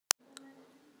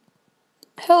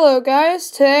Hello guys,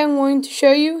 today I'm going to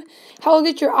show you how to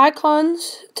get your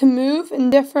icons to move in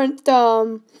different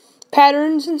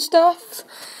patterns and stuff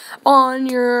on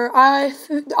your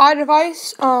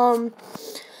iDevice.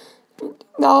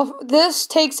 Now this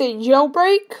takes a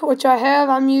jailbreak, which I have.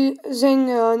 I'm using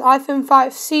an iPhone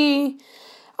 5C.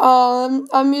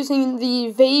 I'm using the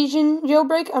Evasion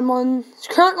jailbreak. I'm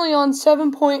currently on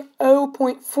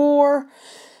 7.0.4.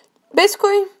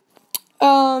 Basically,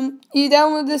 you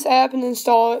download this app and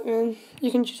install it, and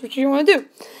you can choose what you want to do.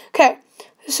 Okay,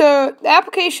 so the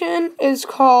application is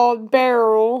called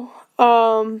Barrel.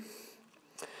 Let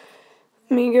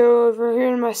me go over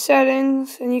here in my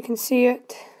settings, and you can see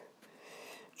it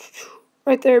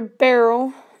right there,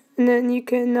 Barrel, and then you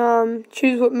can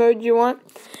choose what mode you want.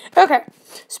 Okay,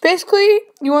 so basically,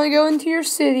 you want to go into your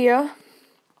Cydia,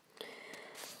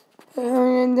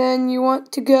 and then you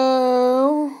want to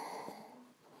go.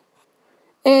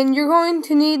 And you're going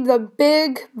to need the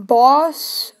big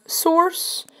boss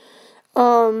source.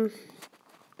 I'll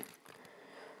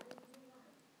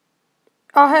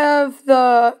have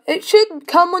it should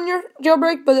come on your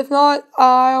jailbreak, but if not,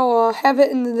 I'll have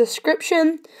it in the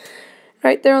description.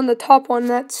 Right there on the top one,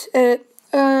 that's it.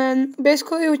 And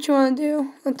basically what you want to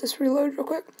do, let this reload real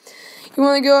quick. You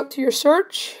want to go up to your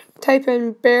search, type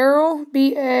in Barrel,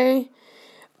 B-A-R-R-E-L.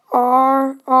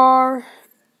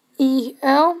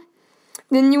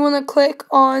 Then you want to click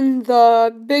on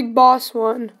the big boss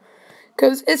one,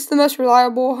 because it's the most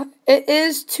reliable. It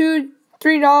is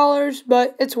 $3,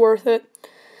 but it's worth it.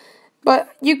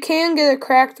 But you can get a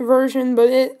cracked version, but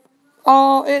it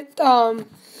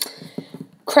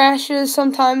crashes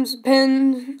sometimes,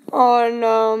 depending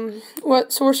on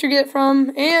what source you get it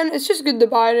from, and it's just good to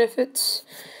buy it if it's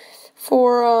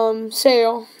for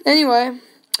sale. Anyway,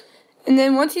 and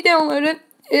then once you download it,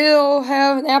 it'll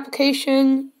have an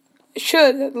application.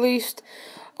 Should at least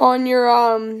on your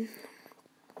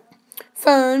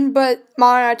phone, but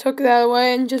mine, I took that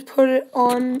away and just put it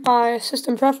on my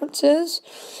system preferences.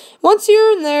 Once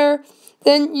you're in there,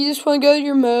 then you just want to go to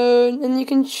your mode, and you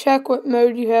can check what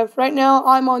mode you have. Right now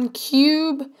I'm on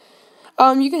cube.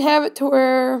 You can have it to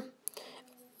where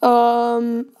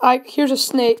here's a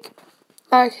snake.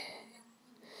 I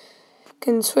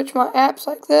can switch my apps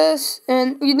like this,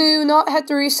 and you do not have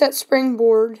to reset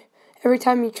Springboard every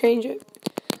time you change it.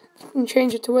 You can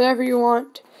change it to whatever you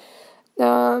want.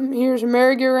 Here's a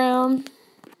merry-go-round,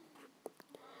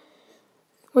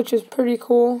 which is pretty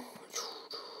cool.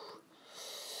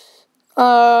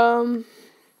 There's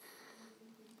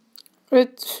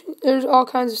all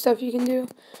kinds of stuff you can do.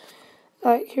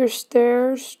 Like here's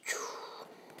stairs.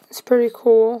 It's pretty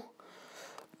cool.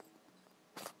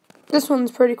 This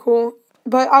one's pretty cool,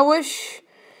 but I wish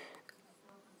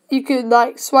you could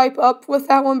like swipe up with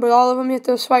that one, but all of them you have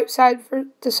to swipe side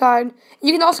to side.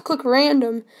 You can also click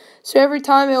random, so every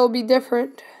time it will be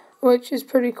different, which is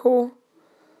pretty cool.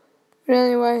 But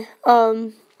anyway,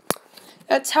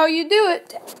 that's how you do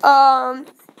it.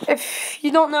 If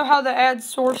you don't know how to add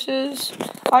sources,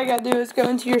 all you gotta do is go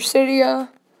into your Cydia.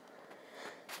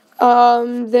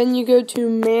 Then you go to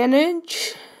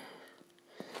Manage.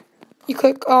 You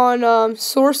click on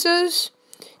Sources.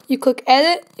 You click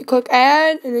Edit, you click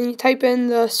Add, and then you type in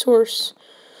the source.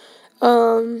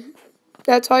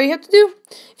 That's all you have to do.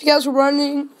 If you guys were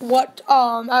wondering what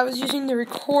I was using to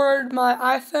record my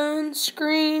iPhone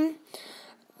screen,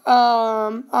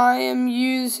 I am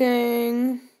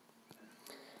using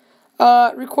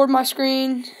Record My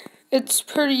Screen. It's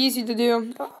pretty easy to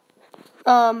do.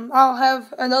 I'll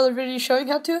have another video showing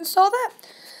how to install that.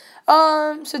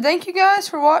 So thank you guys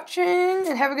for watching,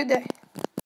 and have a good day.